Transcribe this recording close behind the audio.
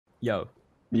Yo,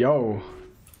 Yo.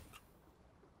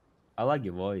 I like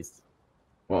your voice.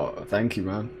 Well, thank you,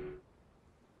 man.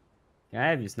 Can I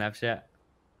have your Snapchat?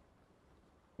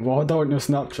 Well, I don't want your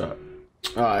Snapchat.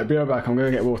 Alright, be right back. I'm gonna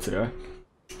get water,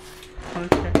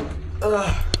 Okay.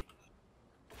 yeah?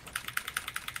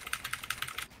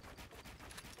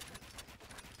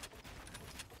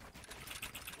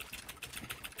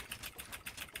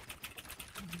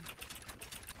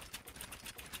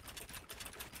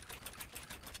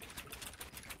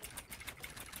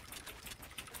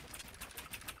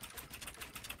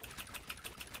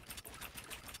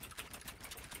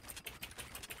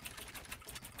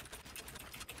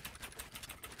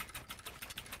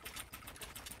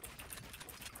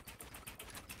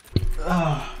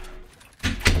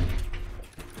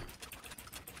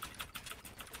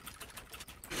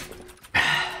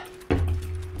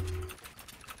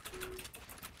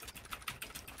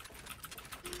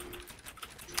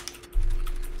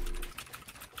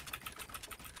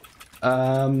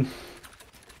 Um,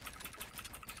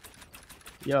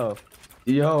 Yo,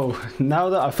 yo, now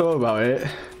that I thought about it,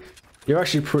 you're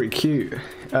actually pretty cute.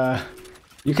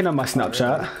 You can have my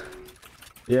Snapchat.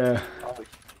 really? Yeah.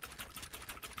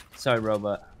 Sorry,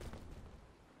 robot.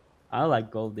 I like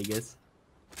gold diggers.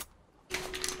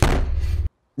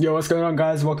 Yo, what's going on,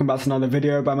 guys? Welcome back to another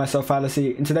video by myself,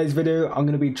 Fallacy. In today's video, I'm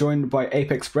going to be joined by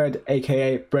Apex Bread,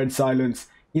 aka Bread Silence.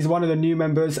 He's one of the new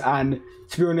members, and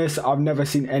to be honest, I've never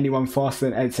seen anyone faster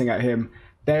than editing at him.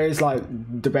 There is like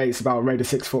debates about Raider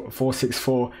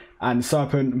 464 and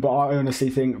Serpent, but I honestly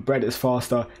think Bread is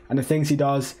faster, and the things he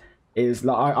does is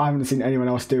like I haven't seen anyone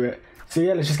else do it. So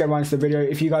yeah, let's just get right into the video.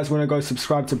 If you guys want to go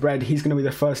subscribe to Bread, he's going to be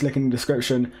the first link in the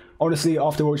description. Honestly,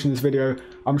 after watching this video,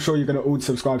 I'm sure you're going to all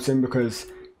subscribe to him because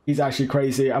he's actually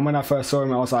crazy. And when I first saw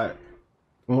him, I was like,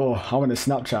 oh, I want a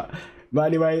Snapchat. But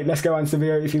anyway, let's get on to the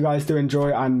video. If you guys do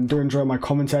enjoy and do enjoy my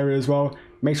commentary as well,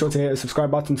 make sure to hit the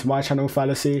subscribe button to my channel,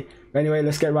 Fallacy. But anyway,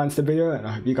 let's get right into the video, and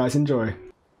I hope you guys enjoy.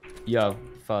 Yo,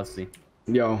 Fasty.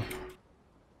 Yo,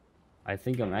 I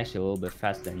think I'm actually a little bit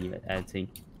faster than you at editing.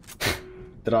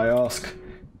 did I ask?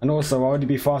 And also, why would you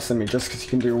be faster than me just because you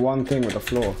can do one thing with the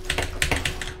floor?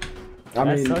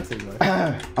 That's toxic, bro.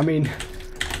 I mean,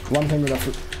 one thing with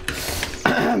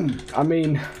the I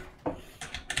mean,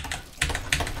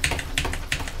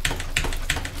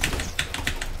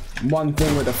 one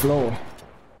thing with the floor.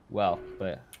 Well,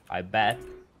 but I bet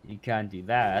you can't do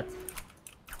that.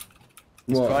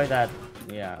 What? Try that.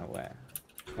 Yeah, where?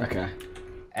 Okay.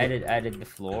 Edit the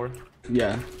floor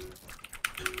Yeah.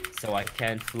 so I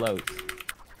can't float.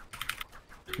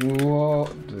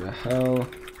 What the hell?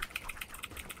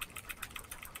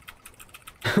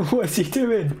 What's he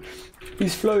doing?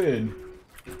 He's floating.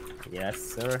 Yes,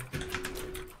 sir.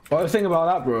 But the thing about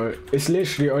that, bro, it's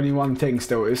literally only one thing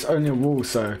still. It's only a wall,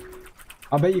 so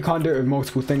I bet you can't do it with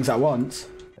multiple things at once.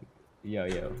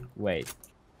 Yo, wait.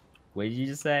 What did you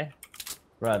just say?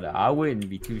 Brother, I wouldn't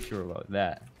be too sure about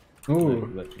that. Ooh.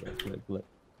 Look.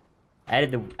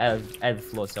 Edit the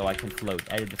floor so I can float.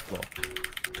 Edit the floor.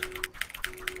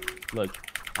 Look,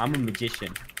 I'm a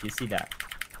magician. You see that?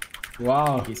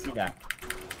 Wow. You see that?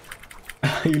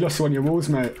 You lost one of your walls,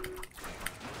 mate.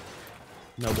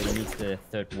 Nobody needs the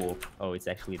third wall. Oh, it's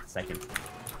actually the second.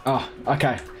 Ah,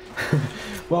 okay.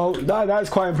 Well, that's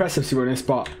quite impressive to be honest,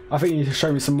 but I think you need to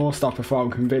show me some more stuff before I'm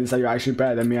convinced that you're actually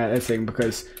better than me at editing,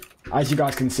 because as you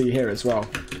guys can see here as well,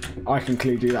 I can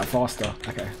clearly do that faster.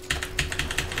 Okay.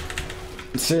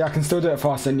 See, I can still do it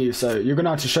faster than you, so you're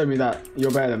gonna have to show me that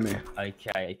you're better than me.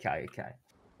 Okay.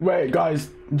 Wait, guys,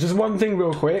 just one thing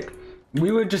real quick.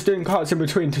 We were just doing cuts in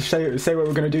between to say what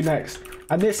we're gonna do next,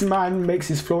 and this man makes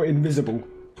his floor invisible.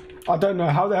 I don't know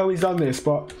how the hell he's done this,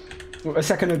 but a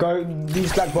second ago,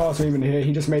 these black bars weren't even here.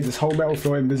 He just made this whole metal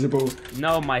floor invisible.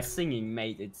 No, my singing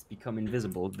made it become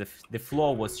invisible. The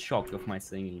floor was shocked of my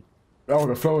singing. Oh,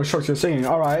 the floor was shocked you're singing.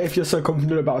 Alright, if you're so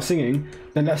confident about singing,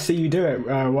 then let's see you do it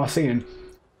while singing.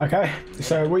 Okay?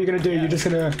 So what you're gonna do,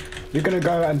 you're gonna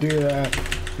go and do the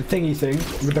thingy thing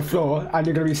with the floor, and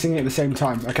you're gonna be singing at the same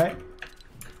time, okay?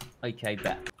 Okay,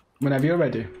 bet. Whenever you're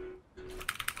ready.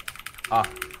 Ah,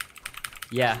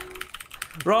 yeah.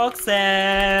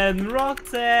 Roxanne,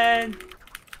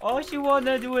 all she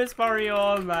wanna do is party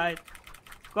all night.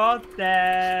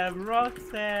 Goddamn,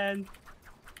 Roxanne.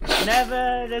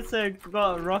 Never listen,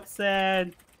 God,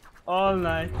 Roxanne, all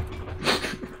night.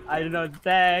 I don't know,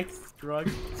 text,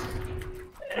 Roxanne.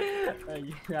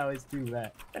 That was too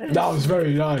bad. That was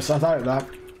very nice. I like that.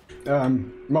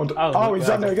 Oh, he's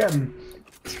done it again.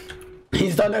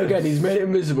 He's done it again. He's made it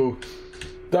invisible.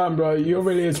 Damn, bro, you're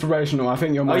really inspirational. I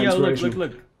think you're more inspirational.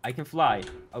 Look. I can fly.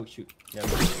 Oh, shoot. Yeah,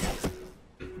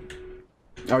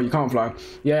 Oh, you can't fly.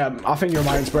 Yeah, I think you're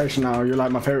my inspiration now. You're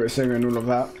like my favorite singer and all of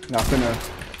that.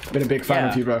 I've been a big fan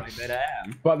of you, bro. I bet I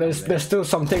am. But there's still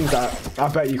some things that I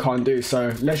bet you can't do.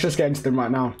 So let's just get into them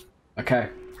right now. Okay.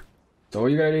 So all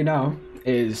you're gonna do now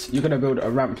is you're gonna build a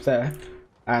ramp there,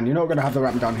 and you're not gonna have the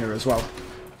ramp down here as well.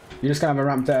 You're just gonna have a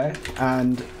ramp there,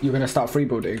 and you're gonna start free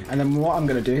building. And then what I'm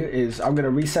gonna do is I'm gonna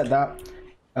reset that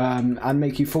and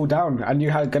make you fall down, and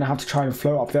you're gonna have to try and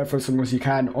float up there for as long as you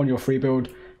can on your free build.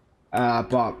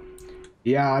 But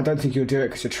yeah, I don't think you'll do it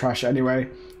because you're trash anyway.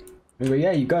 But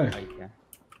yeah, you go.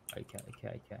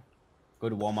 Okay. Go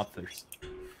to warm up first.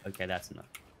 Okay, that's enough.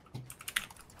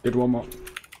 Good warm up.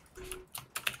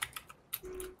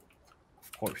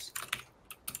 Of course.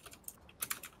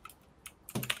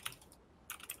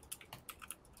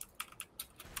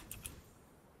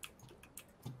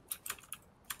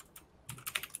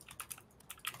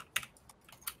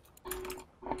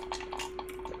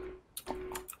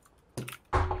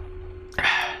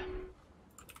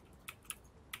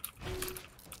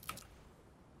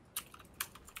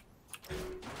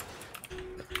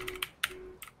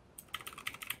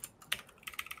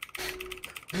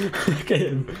 Look at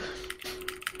him.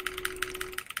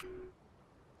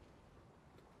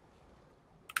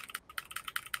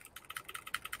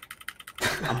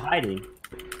 I'm hiding.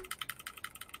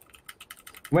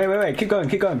 Wait. Keep going.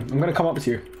 I'm gonna come up to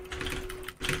you.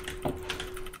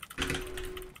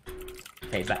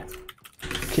 Okay, bad.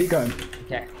 Keep going.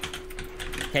 Okay.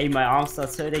 Okay, my arms are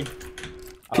hurting.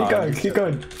 Keep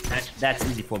going. That's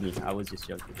easy for me. I was just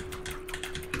joking.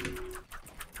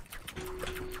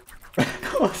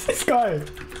 What's this guy?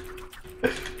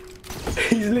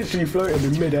 He's literally floating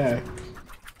in mid-air.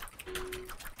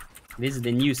 This is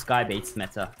the new Skybait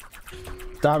meta.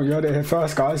 Damn, you heard it here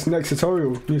first, guys. Next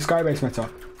tutorial, new Skybase meta.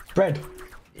 Bread.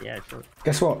 Yeah, sure.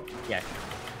 Guess what? Yeah.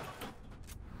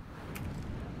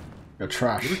 You're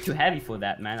trash. You're too heavy for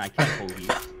that, man. I can't hold you.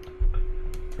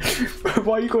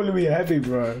 Why are you calling me a heavy,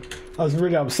 bro? That's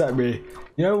really upset me.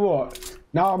 You know what?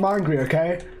 Now I'm angry,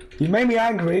 okay? You made me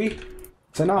angry.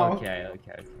 So now, Okay.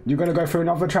 you're going to go through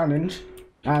another challenge.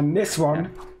 And this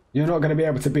one, you're not going to be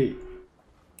able to beat.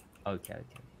 Okay.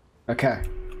 Okay.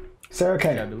 Say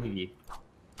okay. I believe you.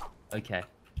 Okay.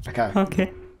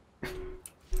 Okay.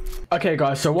 Okay,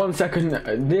 guys, so 1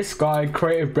 second. This guy,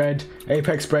 Creative Bread,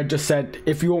 Apex Bread, just said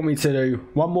if you want me to do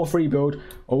one more free build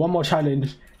or one more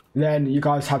challenge, then you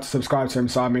guys have to subscribe to him.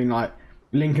 So, I mean, like,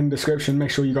 link in the description. Make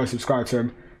sure you guys subscribe to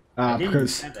him.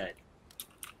 Because...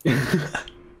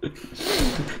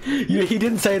 he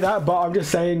didn't say that, but I'm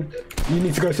just saying you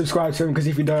need to go subscribe to him, because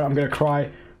if you don't, I'm going to cry.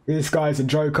 This guy's a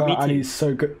joker, and he's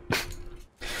so good.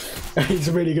 He's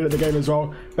really good at the game as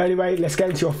well. But anyway, let's get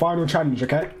into your final challenge,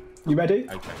 okay? You ready?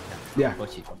 Okay. Yeah.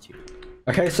 Got you.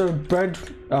 Okay, so Bread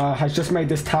has just made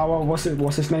this tower. What's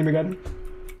its name again?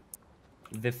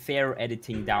 The fair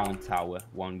editing down tower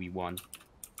 1v1.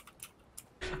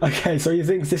 Okay, so he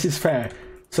thinks this is fair.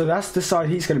 So that's the side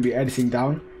he's going to be editing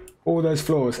down. All those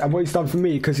floors. And what he's done for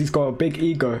me, because he's got a big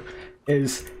ego,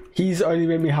 is he's only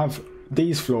made me have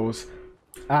these floors.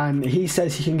 And he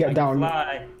says he can get down.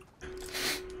 Fly.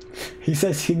 He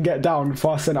says he can get down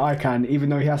faster than I can, even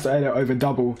though he has to edit over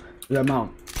double the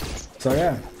amount. So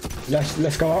yeah,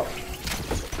 let's go up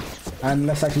and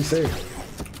let's actually see.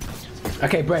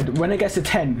 Okay, Bread, when it gets to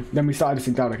 10, then we start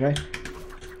editing down, okay?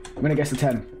 When it gets to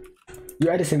 10.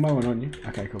 You're editing my one, aren't you?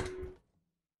 Okay, cool.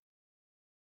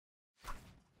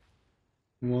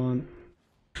 1.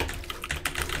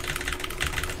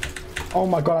 Oh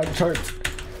my god, I choked.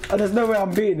 There's no way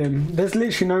I'm beating him. There's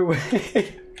literally no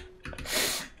way.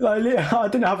 Like, I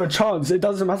didn't have a chance. It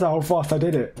doesn't matter how fast I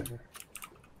did it.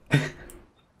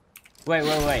 Wait.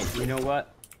 You know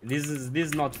what? This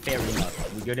is not fair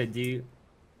enough. We're gonna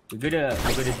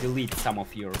delete some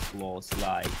of your flaws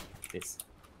like this.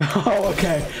 Oh,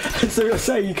 okay. So you're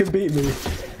saying you can beat me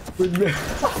with me?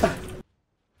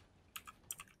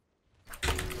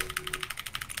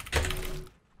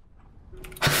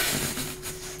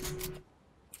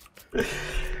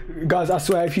 Guys, I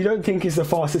swear, if you don't think he's the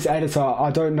fastest editor, I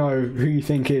don't know who you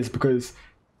think is, because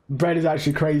Bread is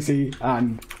actually crazy.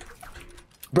 And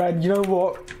Bread, you know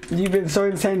what? You've been so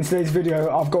insane in today's video.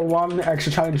 I've got one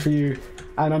extra challenge for you,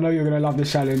 and I know you're going to love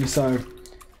this challenge. So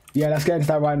yeah, let's get into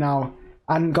that right now.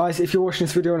 And guys, if you're watching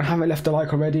this video and haven't left a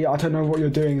like already, I don't know what you're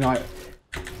doing. Like,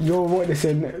 you're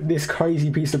witnessing this crazy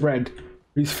piece of bread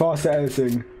who's faster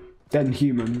editing than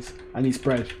humans, and he's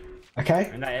Bread.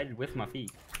 Okay? And I edit with my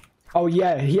feet. Oh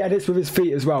yeah, he edits with his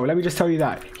feet as well. Let me just tell you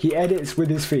that. He edits with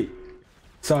his feet.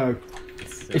 So,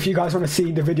 if you guys want to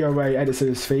see the video where he edits with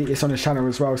his feet, it's on his channel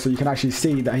as well, so you can actually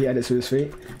see that he edits with his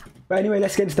feet. But anyway,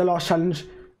 let's get into the last challenge.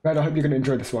 Brad, I hope you're going to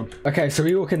enjoy this one. Okay, so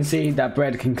we all can see that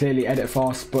Bread can clearly edit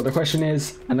fast, but the question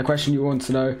is, and the question you want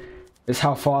to know, is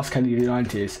how fast can you do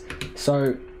 90s?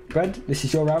 So, Bread, this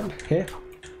is your round here,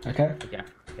 okay? Okay.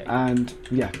 And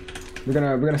yeah, we're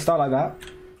gonna start like that,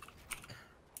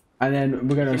 and then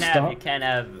we're gonna start. You can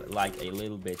have like a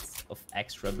little bit of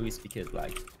extra boost because,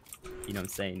 like, you know what I'm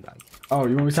saying, like. Oh,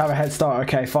 you want me to have a head start?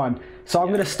 Okay, fine. So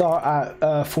I'm gonna start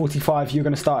at 45. You're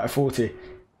gonna start at 40,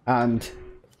 and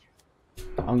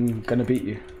I'm gonna beat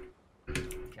you. Okay.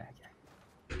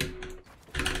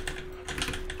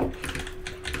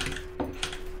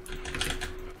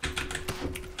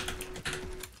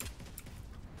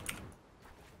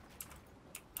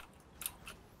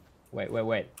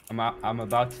 Wait. I'm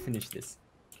about to finish this.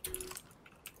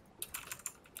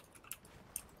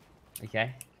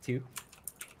 Okay, 2.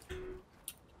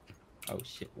 Oh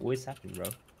shit, what is happening, bro?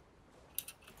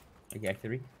 Okay,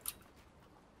 3.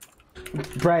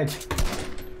 Bread,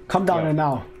 come down here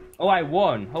now. Oh, I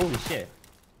won! Holy shit!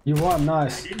 You won,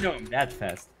 nice. I didn't know I'm that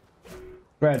fast.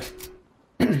 Bread.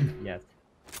 Yes.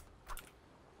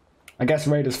 I guess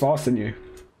Raider's faster than you.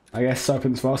 I guess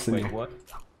Serpent's faster than you. Wait, what?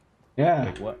 Yeah.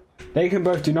 Wait, what? They can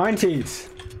both do 90s.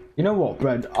 You know what,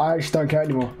 Bread? I just don't care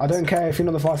anymore. I don't care if you're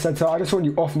not the fast center. I just want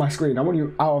you off my screen. I want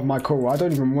you out of my call. I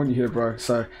don't even want you here, bro.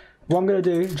 So what I'm going to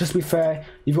do, just be fair,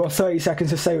 you've got 30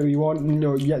 seconds to say what you want, and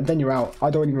then you're out. I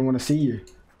don't even want to see you.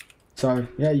 So,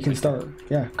 yeah, you can start.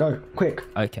 Yeah, go. Quick.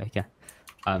 Okay.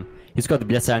 He's got the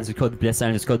blessed hands, he's got the blessed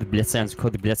hands, he's got the blessed hands, he's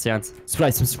got the blessed hands.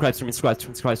 Subscribe to me, subscribe to me,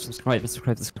 subscribe to me,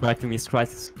 subscribe to me, subscribe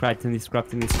to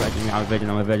me, subscribe to me. I'm a virgin.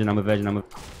 I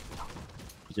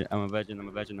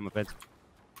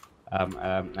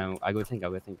go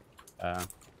think.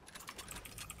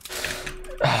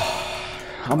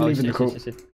 I'm leaving the call.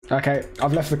 Shit. Okay,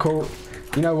 I've left the call.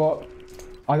 You know what?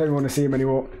 I don't want to see him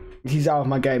anymore. He's out of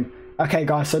my game. Okay,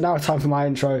 guys, so now it's time for my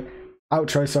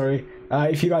outro, sorry.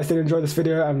 If you guys did enjoy this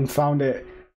video and found it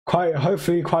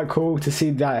hopefully quite cool to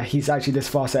see that he's actually this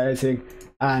fast at editing,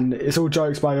 and it's all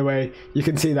jokes, by the way, you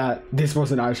can see that this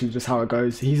wasn't actually just how it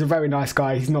goes. He's a very nice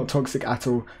guy. He's not toxic at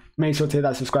all. Make sure to hit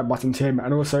that subscribe button to him,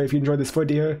 and also if you enjoyed this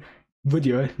video,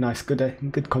 nice,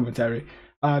 good commentary.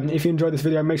 If you enjoyed this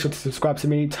video, make sure to subscribe to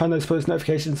me, turn those post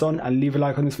notifications on, and leave a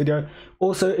like on this video.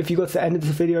 Also, if you got to the end of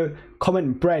this video,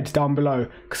 comment Bread down below,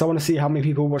 because I want to see how many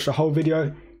people watch the whole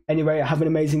video. Anyway, have an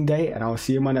amazing day, and I'll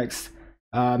see you in my next,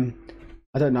 I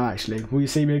don't know actually, will you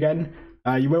see me again?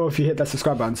 You will if you hit that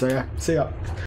subscribe button, so yeah, see ya.